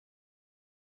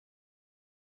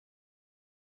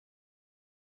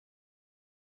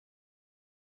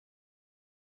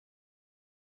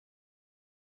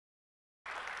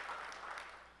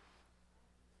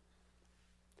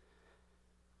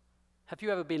Have you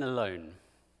ever been alone?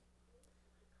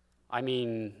 I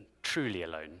mean, truly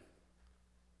alone.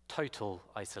 Total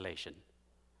isolation.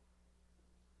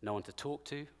 No one to talk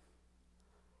to,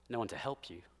 no one to help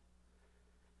you,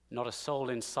 not a soul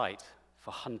in sight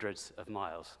for hundreds of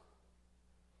miles.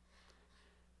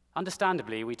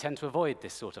 Understandably, we tend to avoid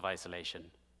this sort of isolation.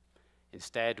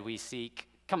 Instead, we seek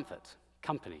comfort,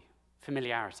 company,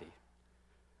 familiarity.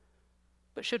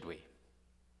 But should we?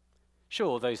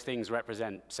 Sure, those things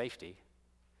represent safety,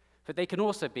 but they can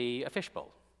also be a fishbowl,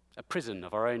 a prison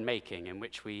of our own making in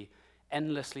which we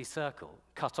endlessly circle,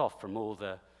 cut off from all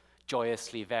the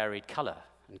joyously varied color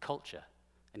and culture,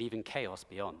 and even chaos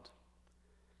beyond.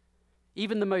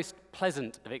 Even the most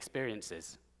pleasant of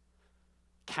experiences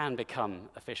can become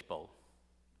a fishbowl,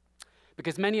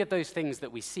 because many of those things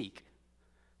that we seek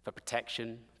for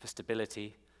protection, for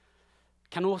stability,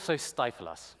 can also stifle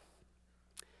us.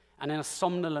 And in a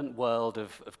somnolent world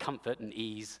of comfort and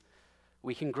ease,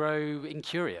 we can grow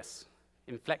incurious,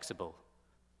 inflexible,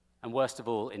 and worst of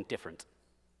all, indifferent.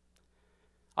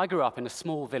 I grew up in a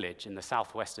small village in the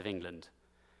southwest of England.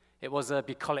 It was a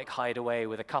bucolic hideaway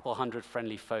with a couple hundred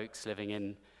friendly folks living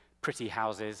in pretty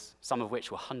houses, some of which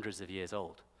were hundreds of years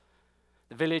old.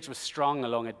 The village was strung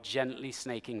along a gently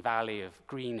snaking valley of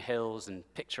green hills and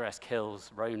picturesque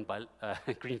hills roamed by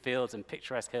green fields and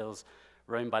picturesque hills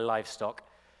roamed by livestock.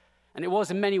 And it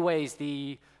was in many ways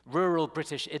the rural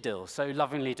British idyll so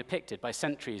lovingly depicted by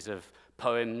centuries of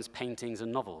poems, paintings,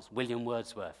 and novels, William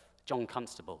Wordsworth, John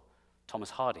Constable,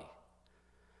 Thomas Hardy.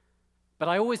 But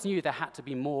I always knew there had to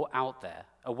be more out there,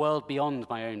 a world beyond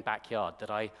my own backyard that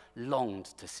I longed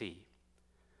to see.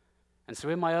 And so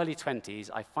in my early 20s,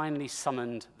 I finally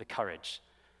summoned the courage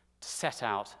to set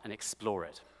out and explore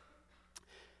it.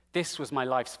 This was my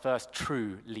life's first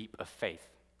true leap of faith.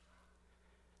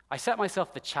 I set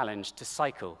myself the challenge to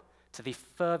cycle to the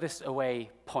furthest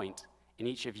away point in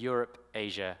each of Europe,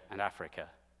 Asia, and Africa.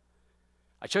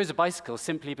 I chose a bicycle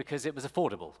simply because it was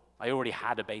affordable. I already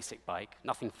had a basic bike,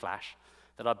 nothing flash,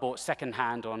 that I bought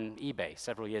secondhand on eBay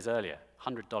several years earlier,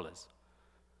 $100.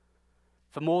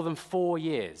 For more than 4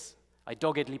 years, I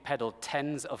doggedly pedaled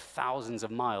tens of thousands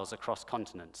of miles across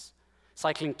continents,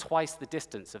 cycling twice the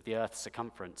distance of the Earth's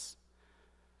circumference.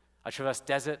 I traversed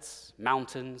deserts,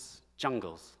 mountains,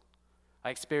 jungles. I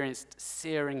experienced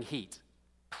searing heat,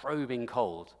 probing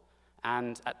cold,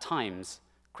 and, at times,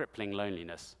 crippling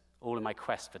loneliness, all in my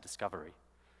quest for discovery.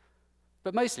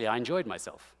 But mostly, I enjoyed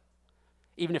myself,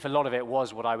 even if a lot of it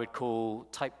was what I would call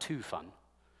type 2 fun.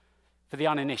 For the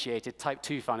uninitiated, type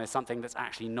 2 fun is something that's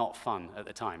actually not fun at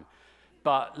the time,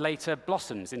 but later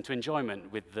blossoms into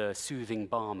enjoyment with the soothing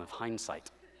balm of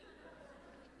hindsight.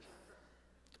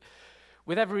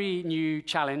 With every new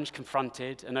challenge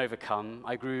confronted and overcome,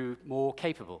 I grew more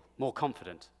capable, more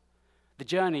confident. The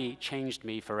journey changed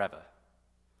me forever.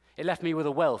 It left me with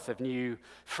a wealth of new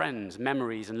friends,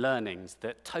 memories, and learnings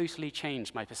that totally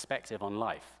changed my perspective on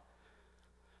life.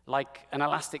 Like an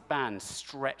elastic band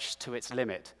stretched to its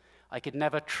limit, I could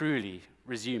never truly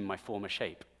resume my former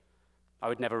shape. I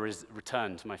would never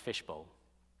return to my fishbowl.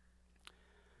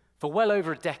 For well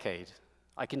over a decade,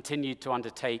 I continued to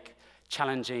undertake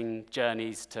challenging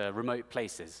journeys to remote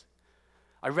places.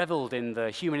 I reveled in the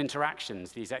human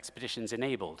interactions these expeditions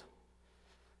enabled,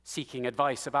 seeking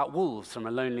advice about wolves from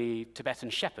a lonely Tibetan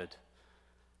shepherd,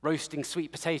 roasting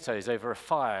sweet potatoes over a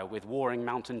fire with warring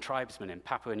mountain tribesmen in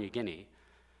Papua New Guinea,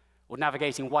 or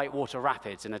navigating whitewater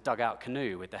rapids in a dugout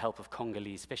canoe with the help of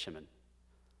Congolese fishermen.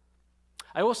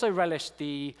 I also relished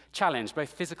the challenge,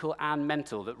 both physical and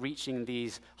mental, that reaching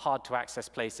these hard-to-access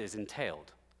places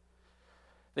entailed.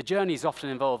 The journeys often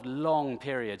involved long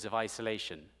periods of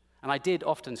isolation, and I did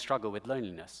often struggle with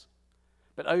loneliness.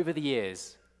 But over the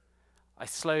years, I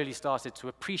slowly started to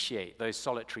appreciate those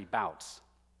solitary bouts.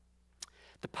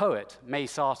 The poet May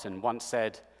Sarton once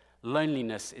said,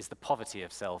 "Loneliness is the poverty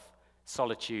of self,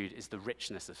 solitude is the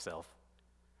richness of self."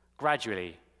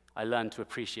 Gradually, I learned to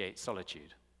appreciate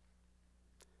solitude.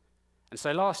 And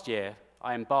so last year,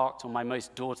 I embarked on my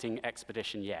most daunting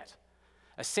expedition yet,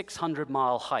 a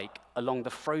 600-mile hike along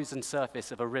the frozen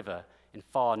surface of a river in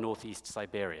far northeast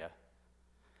Siberia.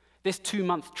 This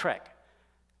 2-month trek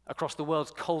across the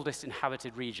world's coldest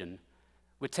inhabited region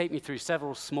would take me through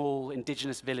several small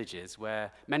indigenous villages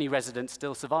where many residents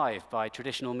still survive by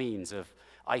traditional means of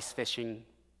ice fishing,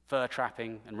 fur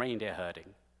trapping, and reindeer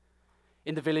herding.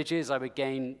 In the villages, I would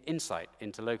gain insight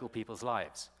into local people's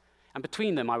lives, and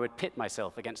between them, I would pit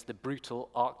myself against the brutal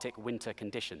Arctic winter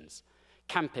conditions,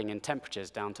 camping in temperatures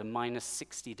down to minus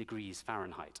 60 degrees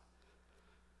Fahrenheit.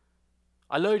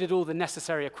 I loaded all the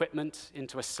necessary equipment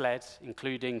into a sled,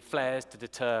 including flares to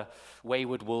deter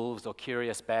wayward wolves or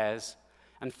curious bears,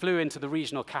 and flew into the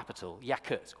regional capital,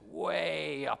 Yakutsk,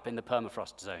 way up in the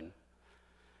permafrost zone.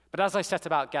 But as I set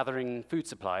about gathering food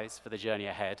supplies for the journey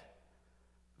ahead,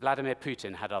 Vladimir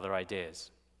Putin had other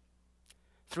ideas.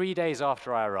 3 days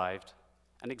after I arrived,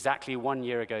 and exactly 1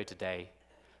 year ago today,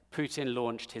 Putin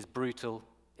launched his brutal,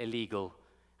 illegal,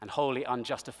 and wholly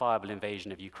unjustifiable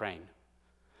invasion of Ukraine.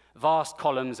 Vast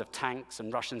columns of tanks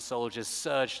and Russian soldiers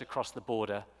surged across the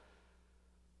border,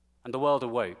 and the world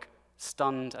awoke,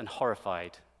 stunned and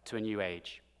horrified, to a new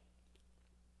age.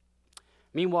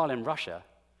 Meanwhile, in Russia,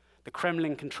 the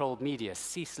Kremlin-controlled media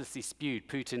ceaselessly spewed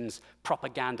Putin's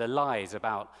propaganda lies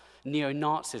about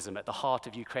neo-Nazism at the heart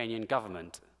of Ukrainian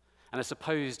government and a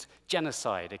supposed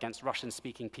genocide against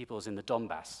Russian-speaking peoples in the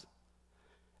Donbass.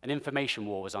 An information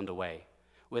war was underway,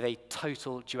 with a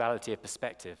total duality of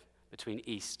perspective between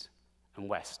East and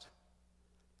West.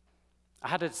 I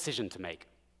had a decision to make.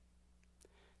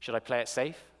 Should I play it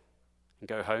safe and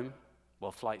go home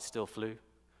while flights still flew?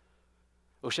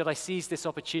 Or should I seize this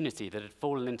opportunity that had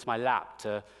fallen into my lap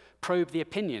to probe the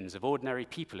opinions of ordinary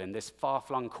people in this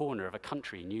far-flung corner of a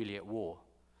country newly at war?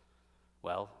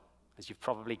 Well, as you've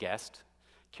probably guessed,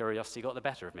 curiosity got the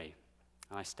better of me,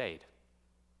 and I stayed.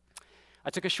 I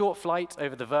took a short flight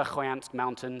over the Verkhoyansk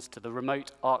Mountains to the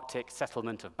remote Arctic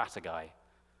settlement of Batagai,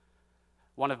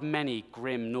 one of many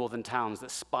grim northern towns that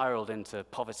spiraled into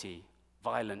poverty,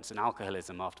 violence, and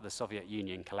alcoholism after the Soviet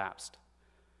Union collapsed.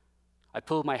 I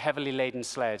pulled my heavily laden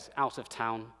sled out of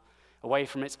town, away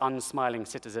from its unsmiling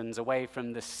citizens, away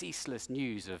from the ceaseless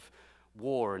news of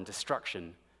war and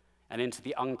destruction, and into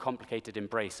the uncomplicated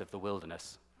embrace of the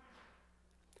wilderness.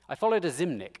 I followed a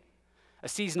Zimnik, a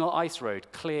seasonal ice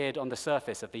road cleared on the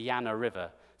surface of the Yana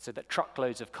River so that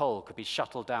truckloads of coal could be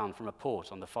shuttled down from a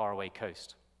port on the faraway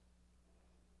coast.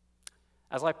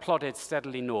 As I plodded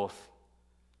steadily north,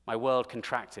 my world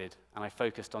contracted and I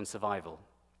focused on survival.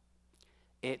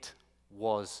 It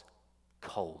was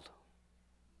cold.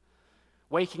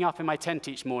 Waking up in my tent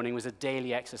each morning was a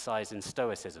daily exercise in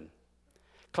stoicism.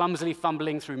 Clumsily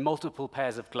fumbling through multiple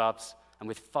pairs of gloves and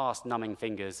with fast, numbing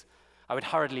fingers, I would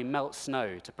hurriedly melt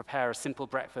snow to prepare a simple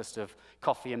breakfast of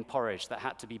coffee and porridge that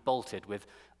had to be bolted with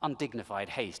undignified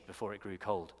haste before it grew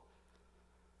cold.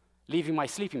 Leaving my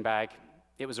sleeping bag,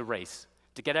 it was a race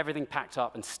to get everything packed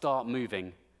up and start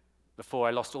moving before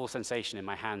I lost all sensation in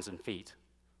my hands and feet.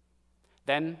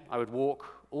 Then I would walk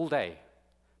all day,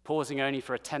 pausing only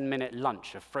for a 10-minute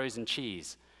lunch of frozen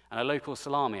cheese and a local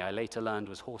salami I later learned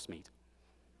was horse meat.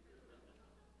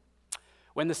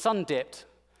 When the sun dipped,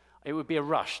 it would be a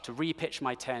rush to repitch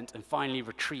my tent and finally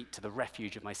retreat to the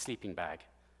refuge of my sleeping bag.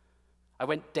 I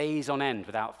went days on end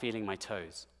without feeling my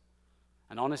toes.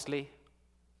 And honestly,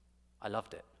 I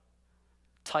loved it.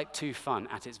 Type 2 fun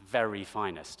at its very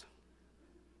finest.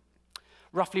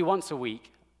 Roughly once a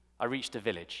week, I reached a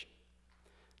village.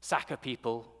 Sakha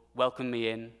people welcomed me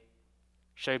in,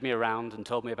 showed me around, and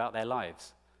told me about their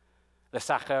lives. The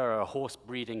Sakha are a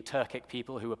horse-breeding Turkic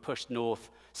people who were pushed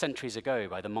north centuries ago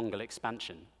by the Mongol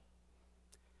expansion.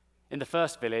 In the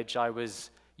first village, I was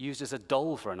used as a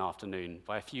doll for an afternoon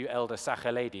by a few elder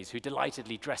Sakha ladies who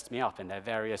delightedly dressed me up in their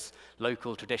various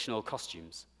local traditional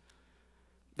costumes.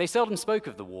 They seldom spoke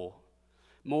of the war.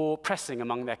 More pressing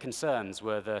among their concerns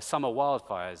were the summer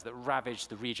wildfires that ravaged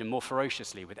the region more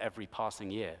ferociously with every passing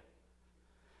year.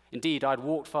 Indeed, I'd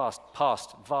walked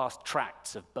past vast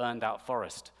tracts of burned-out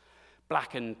forest,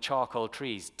 blackened charcoal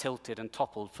trees tilted and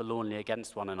toppled forlornly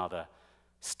against one another,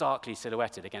 starkly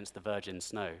silhouetted against the virgin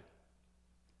snow.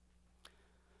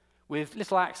 With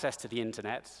little access to the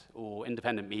internet or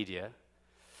independent media,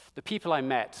 the people I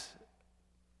met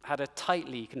had a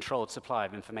tightly controlled supply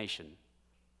of information.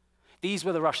 These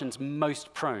were the Russians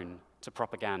most prone to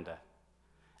propaganda,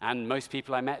 and most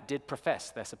people I met did profess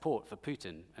their support for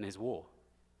Putin and his war.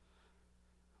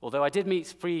 Although I did meet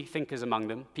free thinkers among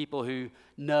them, people who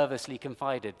nervously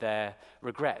confided their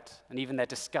regret and even their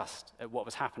disgust at what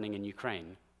was happening in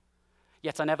Ukraine.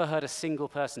 Yet I never heard a single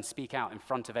person speak out in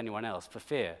front of anyone else for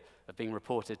fear of being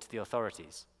reported to the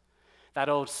authorities. That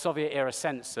old Soviet-era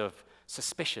sense of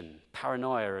suspicion,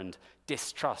 paranoia, and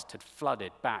distrust had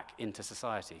flooded back into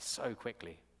society so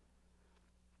quickly.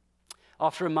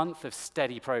 After a month of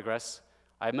steady progress,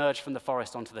 I emerged from the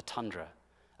forest onto the tundra,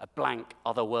 a blank,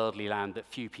 otherworldly land that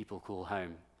few people call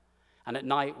home. And at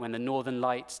night, when the northern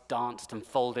lights danced and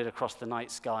folded across the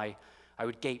night sky, I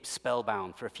would gape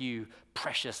spellbound for a few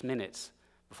precious minutes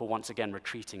before once again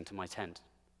retreating to my tent.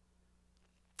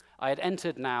 I had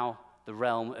entered now the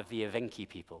realm of the Evenki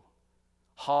people,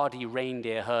 hardy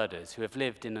reindeer herders who have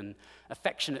lived in an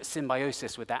affectionate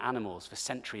symbiosis with their animals for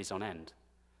centuries on end.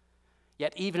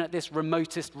 Yet even at this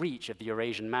remotest reach of the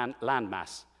Eurasian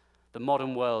landmass, the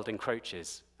modern world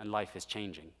encroaches and life is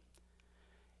changing.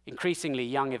 Increasingly,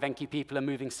 young Evenki people are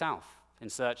moving south in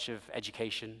search of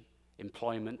education,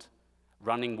 employment,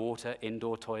 running water,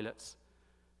 indoor toilets.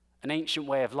 An ancient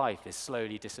way of life is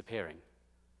slowly disappearing.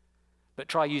 But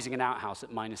try using an outhouse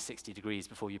at minus 60 degrees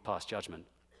before you pass judgment.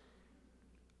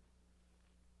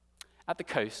 At the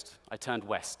coast, I turned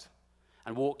west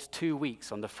and walked 2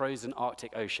 weeks on the frozen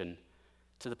Arctic Ocean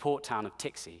to the port town of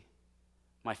TEDxI,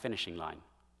 my finishing line.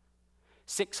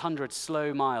 600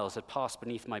 slow miles had passed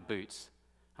beneath my boots,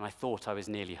 and I thought I was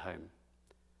nearly home.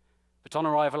 But on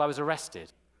arrival, I was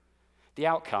arrested. The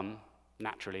outcome,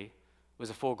 naturally, was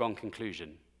a foregone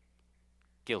conclusion.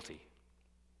 Guilty.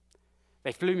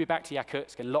 They flew me back to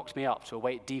Yakutsk and locked me up to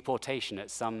await deportation at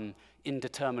some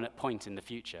indeterminate point in the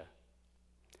future.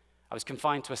 I was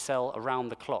confined to a cell around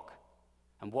the clock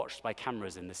and watched by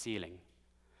cameras in the ceiling.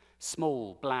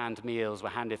 Small, bland meals were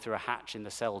handed through a hatch in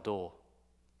the cell door.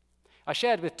 I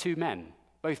shared with 2 men,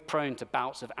 both prone to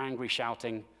bouts of angry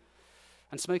shouting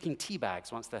and smoking tea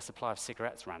bags once their supply of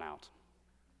cigarettes ran out.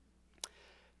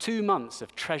 2 months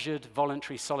of treasured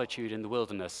voluntary solitude in the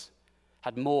wilderness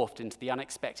had morphed into the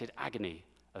unexpected agony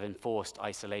of enforced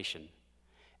isolation.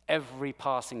 Every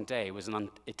passing day was an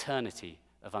eternity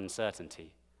of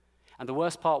uncertainty. And the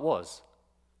worst part was,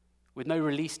 with no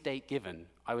release date given,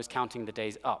 I was counting the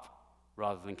days up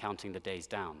rather than counting the days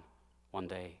down. 1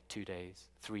 day, 2 days,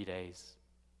 3 days.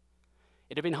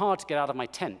 It had been hard to get out of my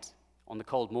tent on the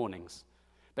cold mornings,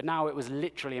 but now it was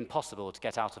literally impossible to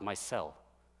get out of my cell.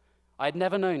 I had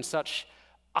never known such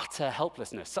utter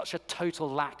helplessness, such a total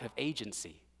lack of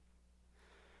agency.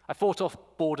 I fought off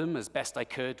boredom as best I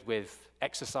could with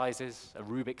exercises, a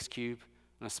Rubik's Cube,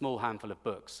 and a small handful of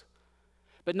books.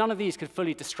 But none of these could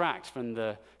fully distract from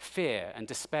the fear and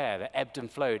despair that ebbed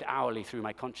and flowed hourly through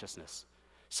my consciousness.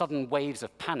 Sudden waves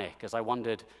of panic as I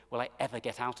wondered, will I ever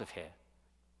get out of here?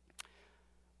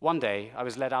 One day, I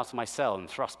was led out of my cell and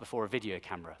thrust before a video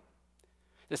camera.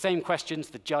 The same questions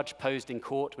the judge posed in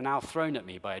court were now thrown at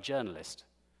me by a journalist.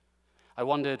 I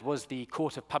wondered, was the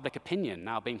court of public opinion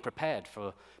now being prepared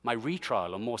for my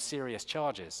retrial on more serious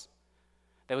charges?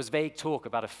 There was vague talk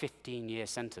about a 15-year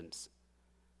sentence.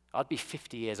 I'd be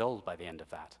 50 years old by the end of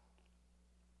that.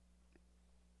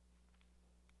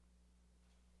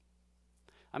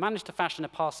 I managed to fashion a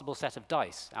passable set of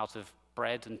dice out of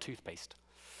bread and toothpaste.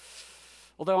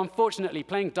 Although, unfortunately,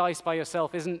 playing dice by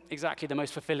yourself isn't exactly the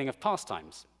most fulfilling of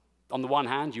pastimes. On the one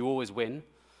hand, you always win.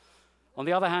 On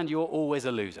the other hand, you're always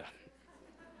a loser.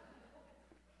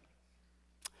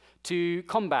 To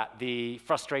combat the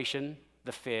frustration,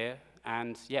 the fear,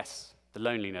 and yes, the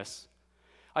loneliness,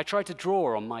 I tried to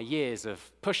draw on my years of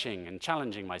pushing and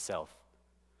challenging myself.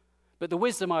 But the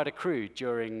wisdom I had accrued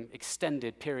during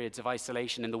extended periods of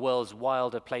isolation in the world's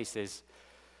wilder places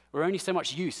were only so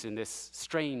much use in this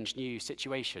strange new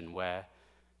situation where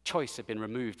choice had been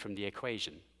removed from the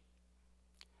equation.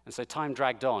 And so time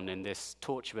dragged on in this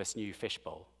tortuous new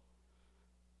fishbowl.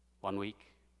 1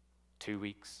 week, 2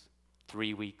 weeks,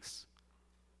 3 weeks.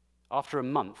 After a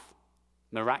month,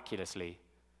 miraculously,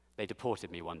 they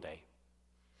deported me one day.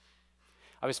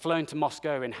 I was flown to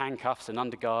Moscow in handcuffs and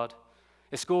under guard,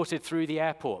 escorted through the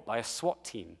airport by a SWAT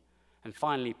team, and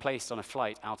finally placed on a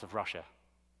flight out of Russia.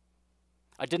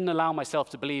 I didn't allow myself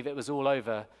to believe it was all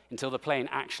over until the plane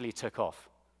actually took off,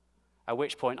 at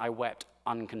which point I wept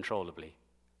uncontrollably.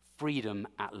 Freedom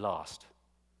at last.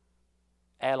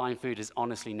 Airline food has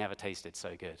honestly never tasted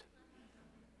so good.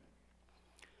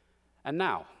 And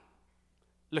now,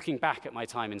 looking back at my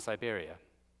time in Siberia,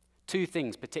 2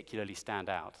 things particularly stand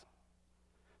out.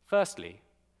 Firstly,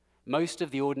 most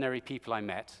of the ordinary people I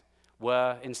met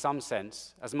were, in some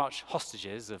sense, as much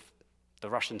hostages of the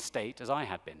Russian state as I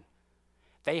had been.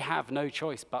 They have no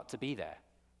choice but to be there,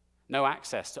 no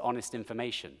access to honest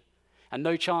information, and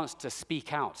no chance to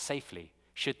speak out safely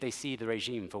should they see the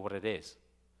regime for what it is.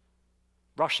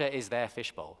 Russia is their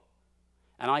fishbowl,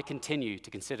 and I continue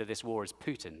to consider this war as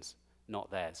Putin's, not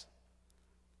theirs.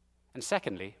 And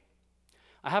secondly,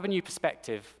 I have a new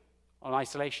perspective on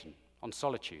isolation, on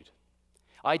solitude.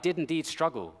 I did indeed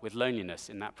struggle with loneliness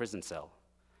in that prison cell.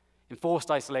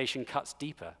 Enforced isolation cuts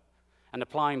deeper, and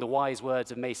applying the wise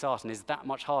words of May Sarton is that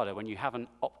much harder when you haven't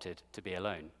opted to be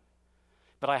alone.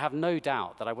 But I have no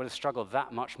doubt that I would have struggled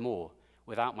that much more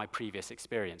without my previous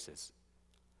experiences.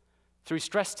 Through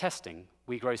stress testing,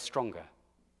 we grow stronger,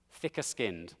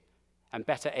 thicker-skinned, and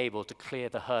better able to clear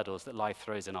the hurdles that life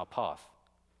throws in our path.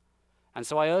 And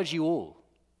so I urge you all,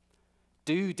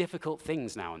 do difficult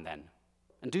things now and then,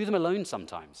 and do them alone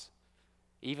sometimes,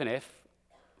 even if,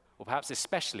 or perhaps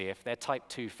especially if they're type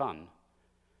 2 fun.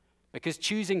 Because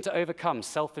choosing to overcome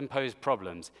self-imposed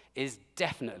problems is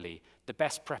definitely the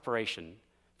best preparation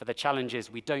for the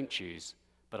challenges we don't choose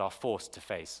but are forced to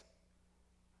face.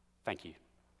 Thank you.